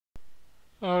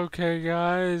Okay,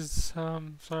 guys.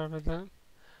 Sorry about that.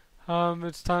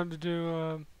 It's time to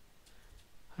do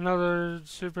another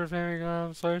Super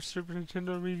Famicom / Super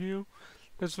Nintendo review.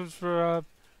 This one's for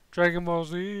Dragon Ball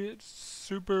Z. It's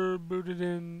Super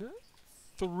Butouden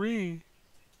 3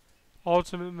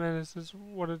 Ultimate Menace is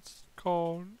what it's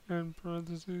called in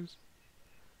parentheses.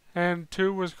 And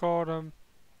 2 was called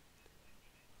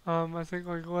I think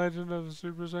like Legend of the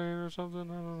Super Saiyan or something.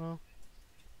 I don't know.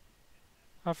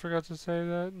 I forgot to say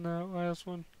that in that last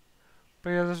one. But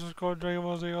yeah, this was called Dragon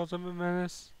Ball Z Ultimate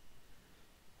Menace.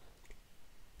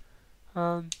 So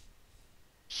I'm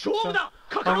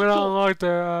gonna unlock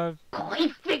the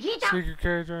secret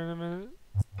character in a minute.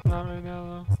 Not right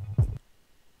now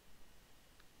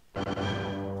though.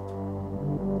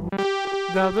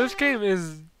 Now this game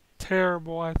is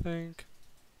terrible, I think.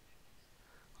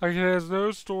 Like, it has no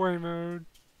story mode.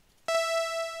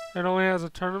 It only has a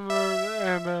tournament mode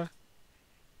and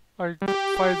like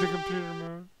fight the computer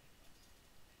mode.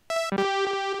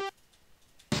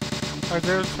 Like,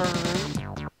 there's tournament.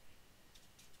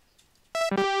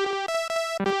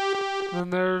 Then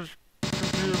there's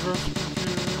computer versus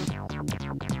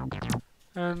computer.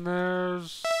 And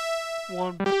there's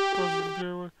one versus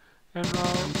computer and 2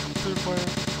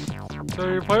 players. So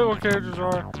your playable characters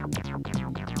are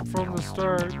from the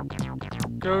start: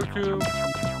 Goku,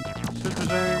 Super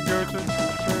Saiyan, Goten,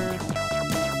 Super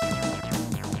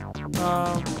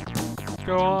Saiyan,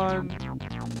 Gohan,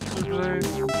 Super Saiyan,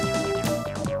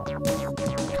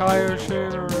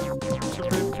 Kaioshin or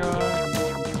Supreme Kai,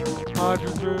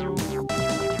 Majin Buu,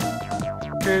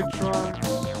 Kid Trunks,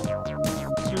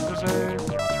 Super Saiyan,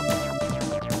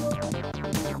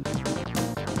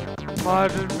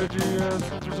 Majin Vegeta,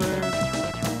 Super Saiyan,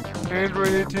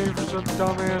 Android 18 for some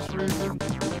dumbass reason.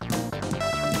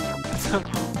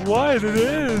 What it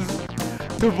is?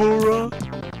 Tabora.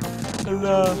 And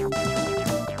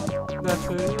that's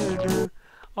it. And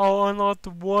I'll unlock the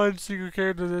one secret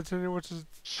character that's in here, which is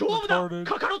retarded.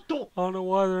 I don't know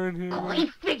why they're in here.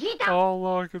 I'll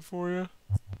unlock it for you.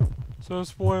 So,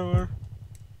 spoiler.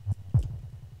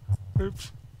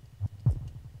 Oops.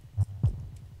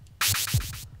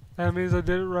 That means I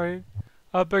did it right.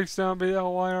 Up, X, down, B,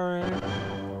 L, Y, R, A.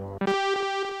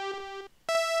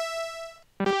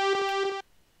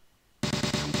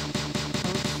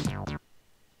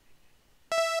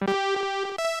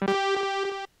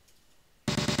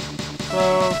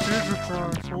 So, Future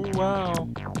Trunks. Oh, wow.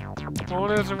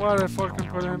 Don't answer why they fucking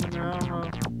put him in there. I don't know.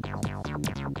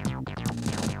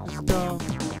 It's dumb.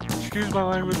 Excuse my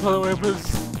language, by the way, but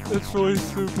it's really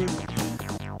stupid.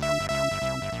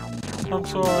 I'm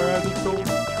sorry,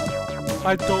 I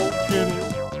don't get it.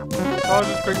 I'll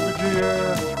just pick Vegeta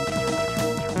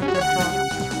and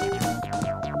Trunks.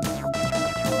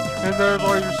 And there's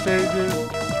all your stages,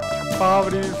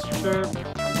 poverties, shit.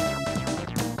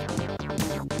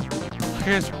 I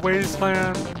guess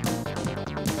Wasteland,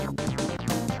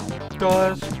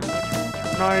 Dusk,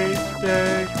 Night,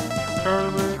 Day,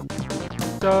 Tournament,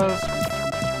 Dusk,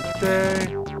 Day,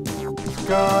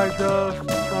 Sky, Dusk,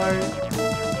 Night,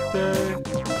 Day,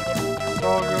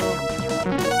 Doggo,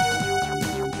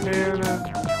 and then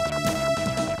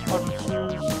I'll just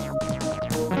choose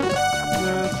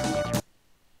this,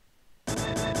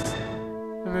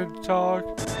 and then talk.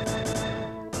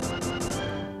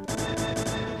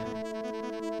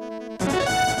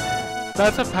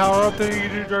 That's a power-up thing you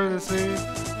can do during the scene.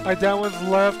 Like, that one's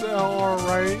left, L, or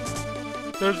right.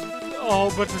 There's a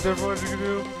whole bunch of different ones you can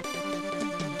do.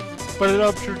 But it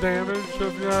ups your damage, so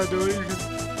if you know how to do it,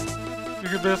 you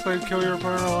can basically kill your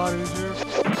opponent a lot easier.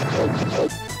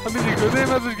 I mean, the good thing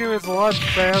about this game is it's a lot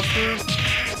faster.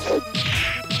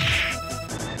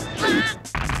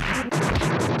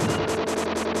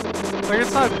 Like,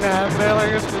 it's not that bad. I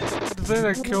guess the thing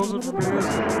that kills it for me is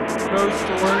no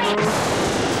story mode.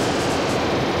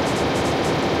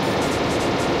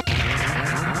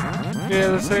 Yeah,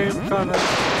 the same kind of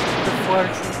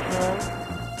deflects and crap.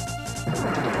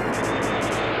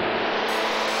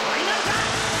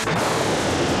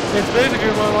 It's basically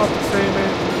run off the same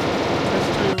engine as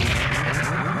 2.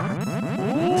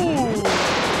 Ooh!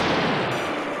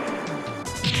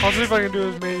 I'll see if I can do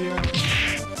his media.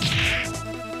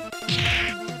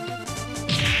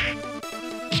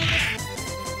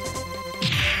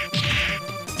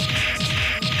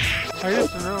 I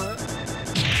used to know it.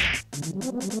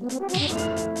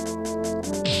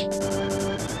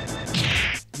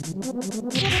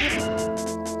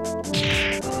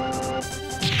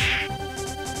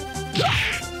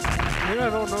 Maybe I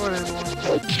don't know it anymore.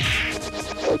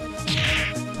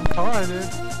 I thought I did.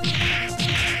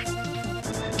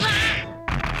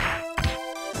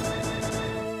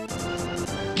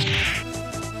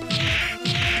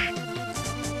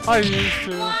 I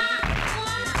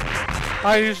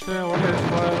used to know what it is,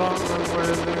 but I don't remember what it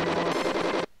is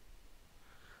anymore.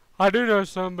 I do know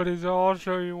somebody, so I'll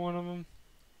show you one of them.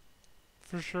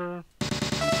 For sure.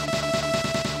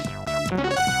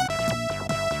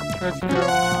 Let's go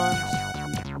on.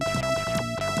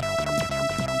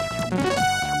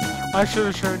 I should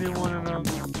have shown you one of them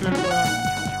too.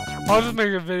 I'll just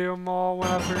make a video of them all when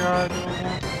I figure out how to do them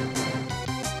all.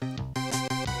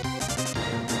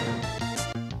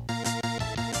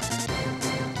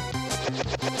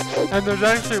 And there's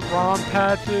actually ROM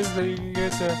patches that you can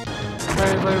get to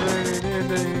translate it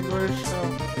into English. So.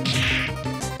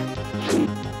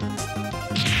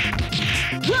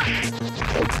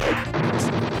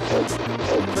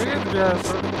 I think it has a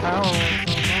certain power.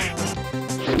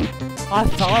 I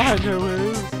thought I knew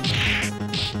it.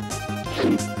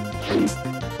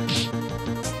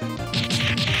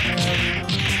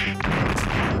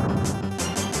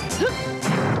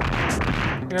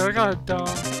 Yeah, they're kind of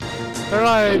dumb. They're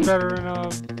not any better than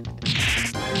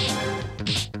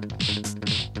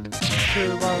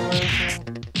two, by the way.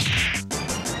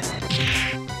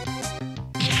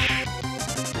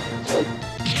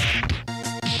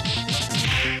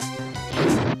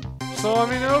 So I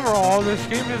mean, overall, this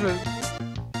game isn't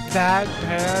that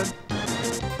bad.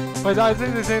 But I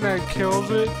think the thing that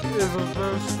kills it is there's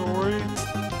no story,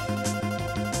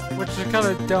 which is kind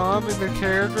of dumb, and the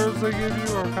characters they give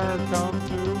you are kind of dumb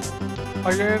too.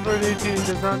 Like Android 18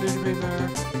 does not need to be in there.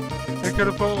 They could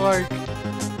have put like, I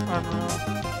don't know.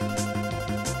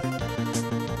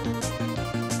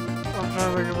 I'm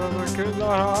trying to think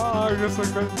about it. I guess I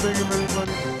couldn't think of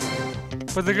anybody.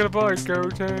 But they could have put like Go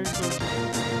Tanks or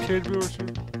Kid Boo or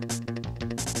something.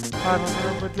 I don't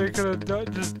know, but they could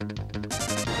have just.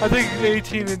 I think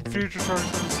 18 and Future Stars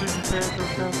and Super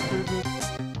Characters kind of stupid.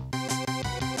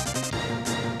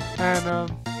 And then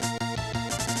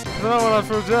when I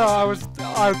first out,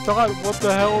 I thought, what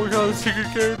the hell kind of secret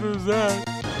character is that?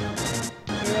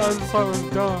 Yeah, I just thought it was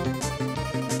dumb.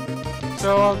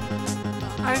 So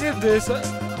I give this, I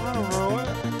don't know,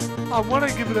 I want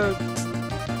to give it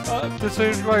the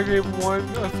same score I gave 1,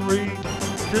 a 3,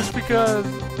 just because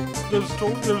there's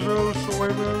no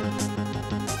story mode.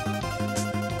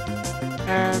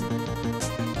 And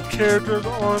characters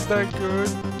aren't that good.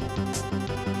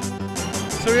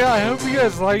 So yeah, I hope you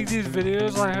guys like these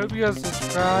videos. I hope you guys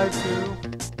subscribe too.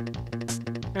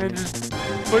 And just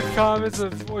put comments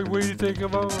of like what you think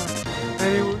of them, or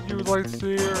any you would like to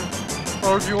see,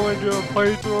 or if you want to do a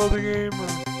playthrough of the game,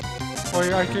 or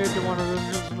I can't do one of those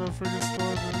because there's no freaking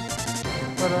stores in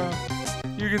it. But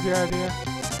you get the idea.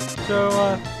 So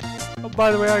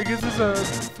by the way, I guess this is a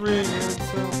 3 again,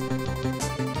 so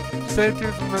stay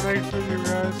tuned for my next video,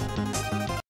 guys.